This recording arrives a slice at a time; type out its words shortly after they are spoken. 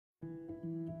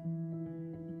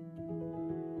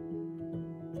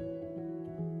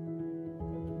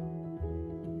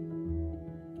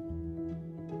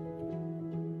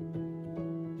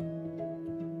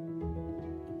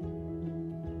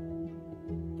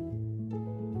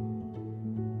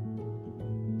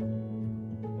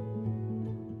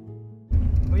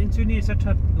chuni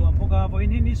sathat nuam poka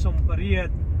boin hi ni som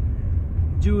pariat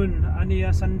June ania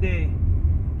Sunday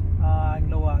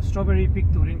anglowa strawberry pick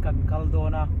turin kan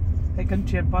kaldona he kan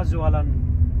THIANPA ZUALA'N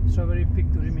strawberry pick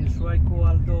turin min suai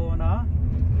kualdona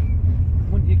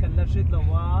mun hi kan latrit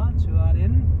lawa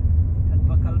chuanin kan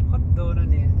bakal phat dona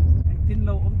ni tin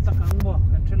lo takang mo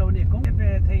kan thelo ni kong be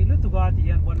theilu tuga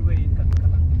dian one way in kan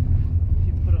kala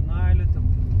hipur ngai lu tu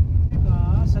ka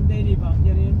Sunday ni bang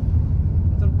yarin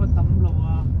tor pa tam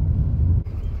lawa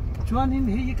chuanin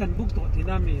hi kan book to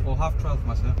thina mi oh half 12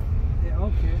 masa yeah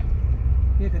okay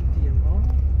he kan tiang no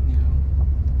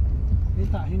he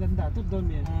ta hinan da tot don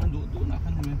mi du na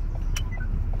kan me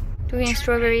tuing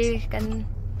strawberry kan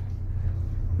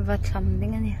vat tham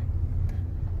ding ani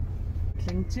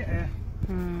lengche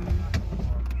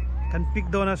kan pick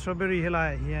dona strawberry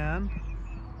helai hian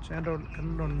chen ron kan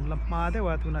ron lama de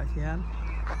wa tuna hian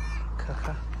kha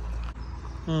kha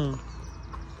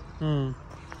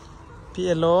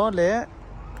PLO le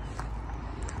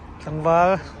thangwa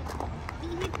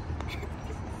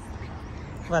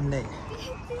วันนี้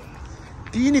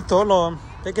ปีนี่โตลม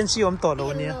vacancy omโตโล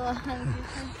เนี่ย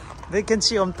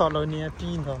vacancy omโตโลเนี่ยปี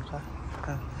นอค่ะ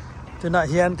ตัวน่ะ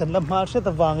เฮียนกันลำมาเสต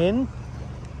ะวางอิน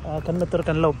กันมาตร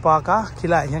กันลบปากะขี้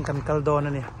ละเฮียนกันกัลโดน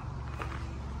นี่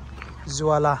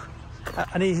ZUALA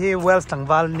อันนี้เฮเวลตัง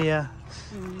วาลเนี่ย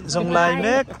จงไลเม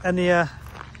กอันนี้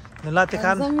นุลาติ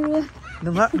คัน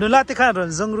นุลาติคันรอน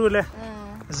จงรู้เลย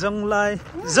จงไล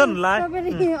จงไ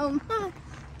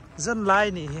ล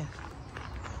นี่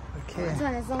Okay.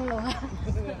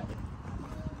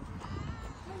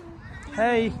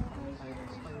 Hey.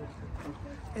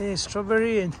 Hey,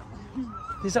 strawberry.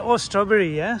 These are all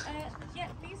strawberry, yeah? Yeah,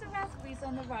 these are raspberries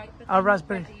on the right. But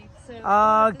raspberry. So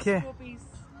okay. Strawberries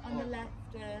on the left.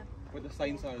 Where the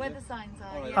signs are. Where the signs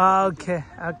are. Yeah. Okay.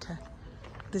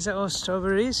 These are all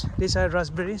strawberries. These are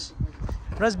raspberries.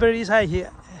 Raspberries hai hi.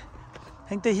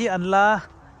 Heng te hi an la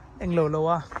englo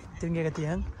lowa. Tinge ka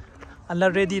tiang. An la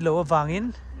ready lowa wangin.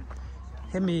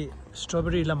 Hemi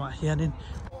strawberry lama hianin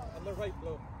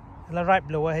la ripe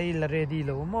lo hey la ready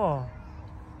lo mo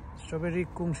strawberry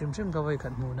kung sim ka vai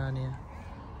kan mu na ni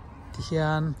ti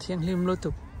hian thiang hlim lo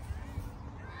tu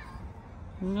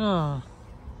nga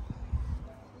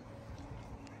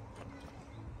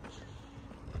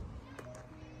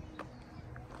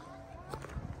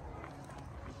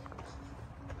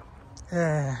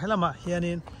lama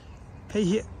hianin hey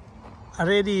hi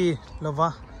ready lova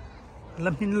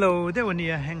lamin lo de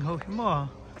wania hang ho mo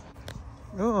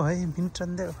oh hey min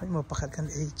tran de hai mo pakhat kan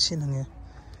ei chin hange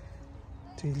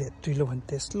tuilo han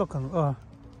test lo kang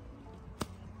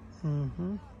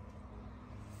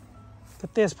ka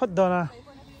test phat dona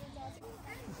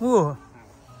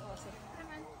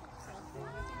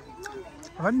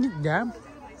vẫn nhịn dám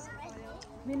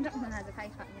Min rak manaจะใคร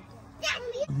ขับเนี่ย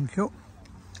hiểu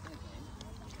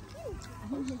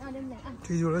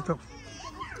thì rồi đấy thôi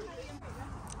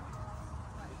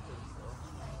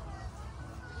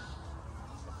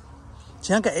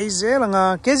chẳng cái dễ là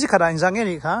ngà cái gì khát anh rằng cái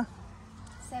gì hả?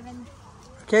 7.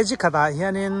 Cái gì khát anh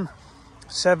hiện in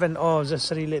 7 oh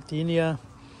just relate tí nia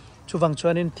chú vàng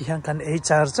cho nên thì hàng cần ấy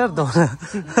charger đó na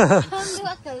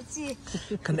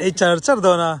cần ấy charger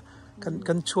đó na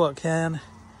cần chua khen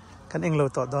cần anh lâu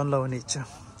tọt đón lâu nít chứ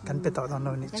cần bị tọt đón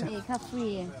lâu nít chứ cần ấy khá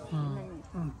free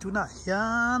chú na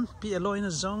hiền bị lôi nó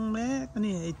giống mẹ cái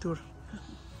này ấy tour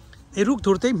ấy rút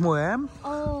tour tới mùa em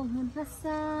mình phát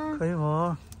xa cái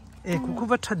mà kuku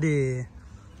vật thật đề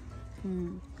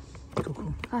kuku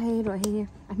hay rồi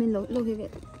mình lâu lâu cái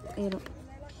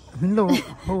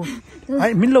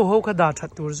rồi mình lâu hô cái đà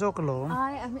thật tour zo cái lỗ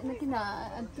mình nói cái nào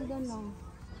anh tự đơn lòng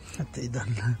tự đơn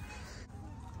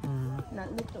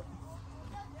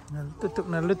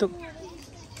là lướt tục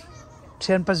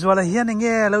THIANPA ZUALA hiền anh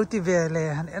nghe lâu ti về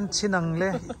lệ anh xin năng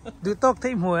lệ du tóc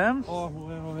thấy mùa em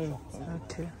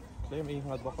ok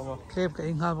Klep ka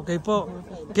inga mo kay po.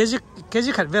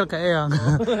 Keji kat vel ka eyang.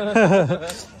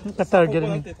 Katar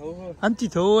gering. Anti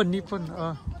tho ni pon.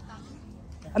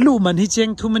 Alu man hi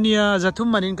cheng thumania za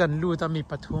thum manin kan lu ta mi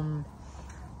pathum.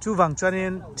 Chu wang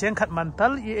chuanin cheng khat man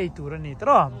tal I ei tur ani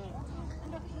tro.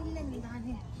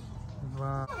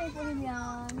 Wa.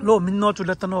 Lo min no chu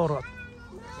la tan ro.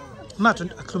 Ma chun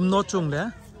aklum no chung le.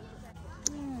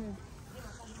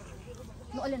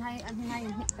 Lo lên hay ăn hay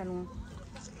hit kan luôn.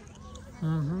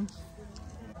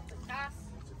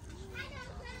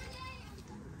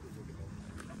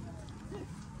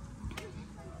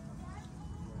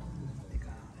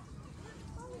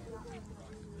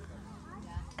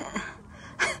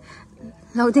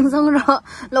 Lâu tiếng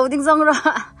rong rồi.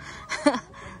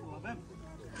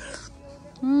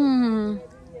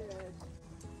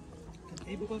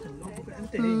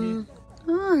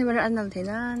 Ibarat nam thế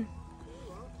nan.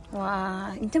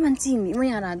 Wow, ini man cim,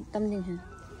 ini yang ada tam ding hen.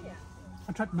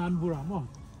 Atrat nan buram oh.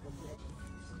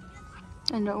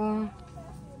 Anda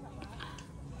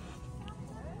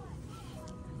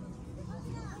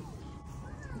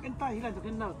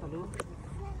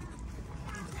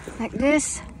like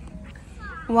this.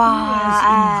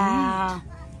 Wow.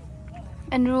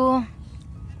 Andrew.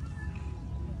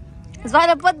 Rồi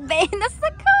là bật bể nó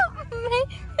sắc không?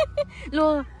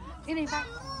 Lùa. Cái này phải.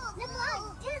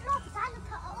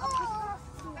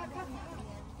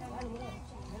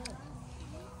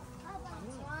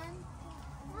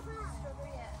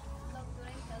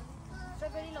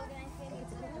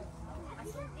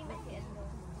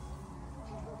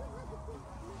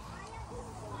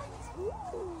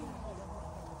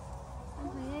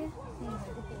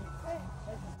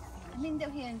 Mình đều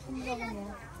hiền không đâu nè.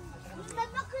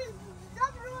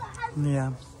 Nè,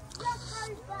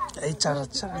 ấy chả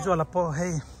rồi là po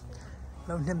hay,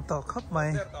 lâu nhân tỏ khóc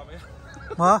mày,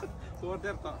 hả?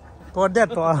 Po đẹp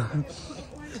to.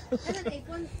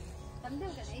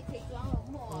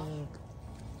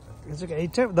 Cái ấy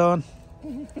chép đòn.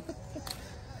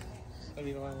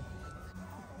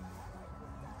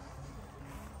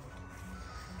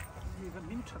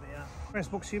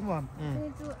 Facebook sim mà.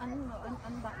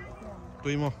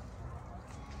 Tùy mà.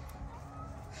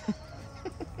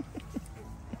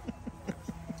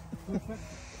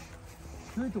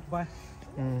 Hơi tục bài.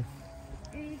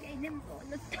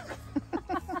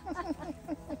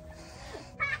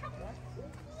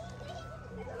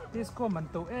 Disco mình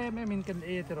tụ mình cần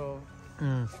rồi.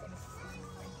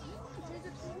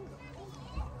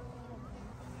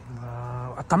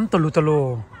 Wow, tắm talo.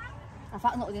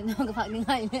 Phạt nội thì nó cái phạt như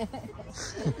này nè.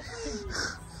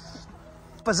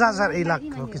 Pazazar ilak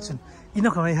lo kitchen. Ino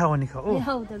ka may hawan ni ka. Oh.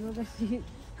 Hao talo kasi.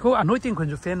 Ko anoy ting kun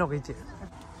ju fan okay che.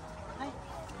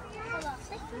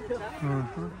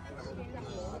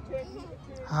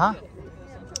 Hả?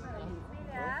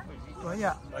 Oh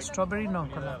yeah, strawberry no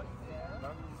kala.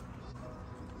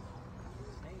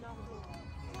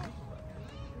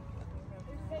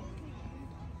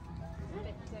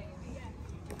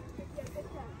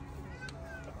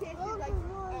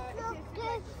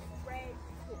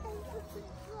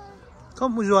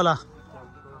 Không mua rùa là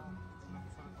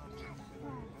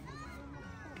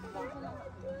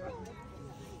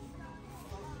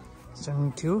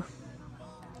chẳng thiếu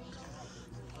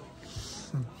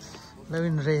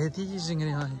lên rẻ thì gì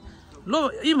người này lo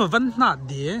im mà vẫn nạt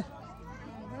đi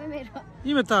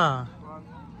im mà ta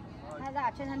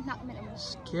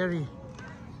scary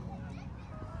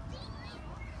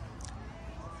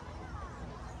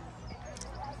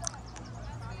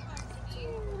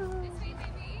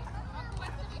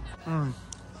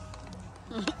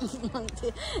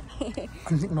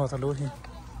anh thích nọ thật luôn thì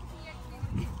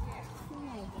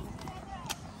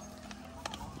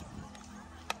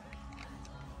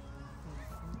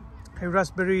hay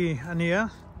raspberry anh ấy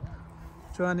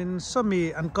cho anh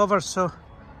sami uncover so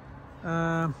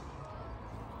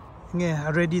nghe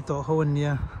ready to hơn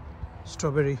nha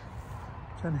strawberry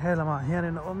cho anh hay là mà hiện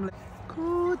nay nó ôm lên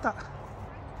cú ta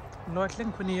nói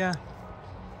lên con nha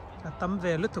tắm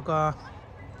về lúc tụi cả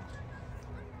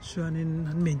cho nên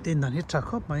anh maintain đàn hết trả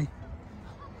khóc mày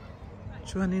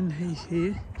cho nên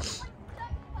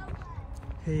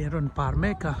hay run par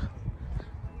meka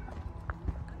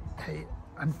hay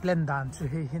anh plan đàn cho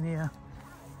hay nè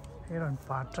hay run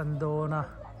par trando na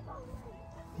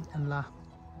anh la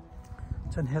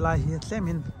chân hay là hi xem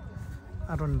in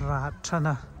run ra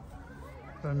chana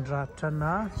cho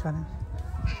nên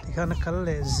thì khana kal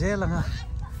le zelanga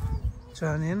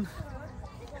cho nên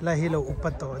là hi lo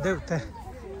upat to deu te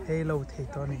hay lâu thì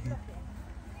to này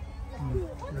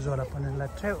rồi là phần là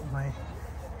treo mày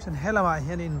chân hết là mày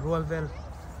hiện in roll vel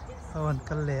còn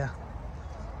cần lẻ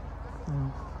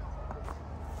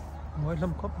mỗi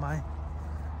lâm cốc mày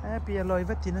bây lôi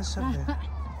vết tin nó sắp về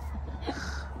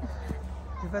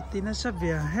vết tin nó sắp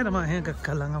về hết là mày hiện cả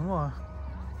cả là ngắm à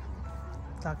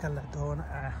ta cả là to nó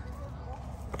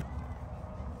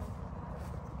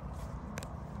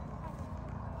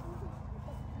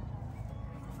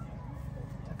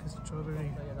strawberry.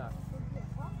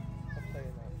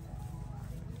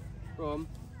 From.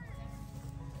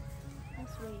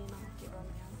 That's really not good on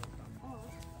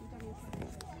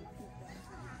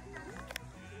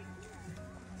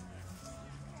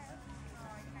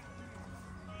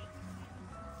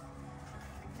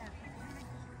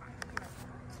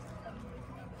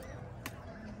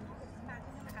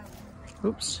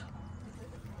Oops.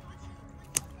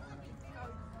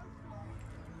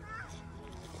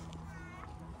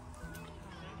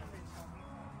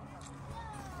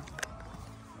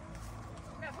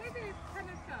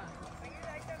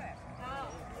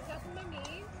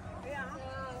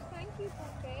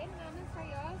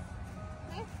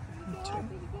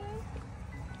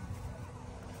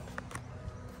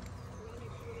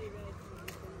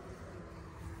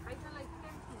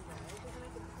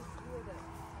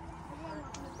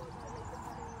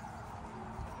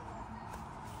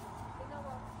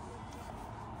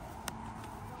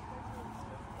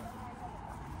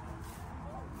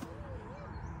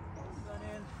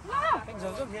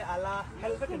 Giống giống như ala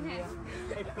helmet ini,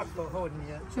 kayak plug pohon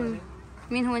ya.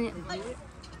 Min hon.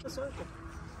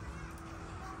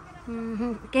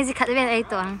 Cái gì khát bên ấy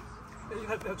tổ hả?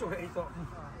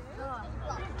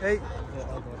 Hey.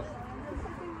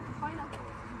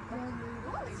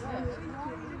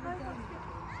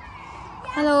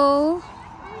 Hello.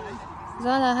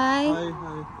 Zola hi. Hi.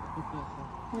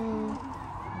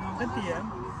 Cái gì em?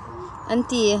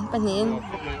 Auntie, panin.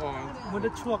 Muốn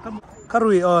được chua cái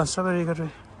curry strawberry curry.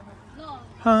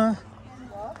 Ha.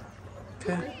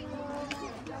 Okay.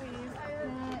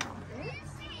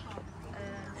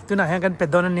 Itu nak yang kan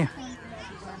pedonan ni.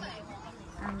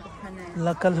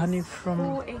 Local honey from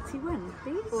 481,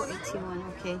 please. 481,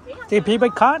 okay. They pay by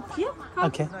card? Yeah,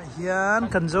 card. Okay. Yan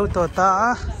kan zo to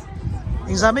ta.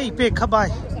 Exam ipe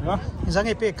khabai. Exam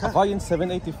ipe kha. Buy in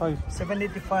 785.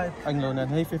 785. Ang lonan,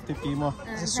 hey 50p mo.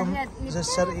 Sum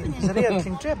zari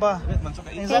king tre ba.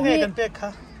 Exam kan pe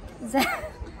kha.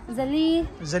 Zali.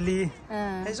 Zali.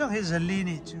 Hey zong hey zali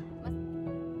ni chu.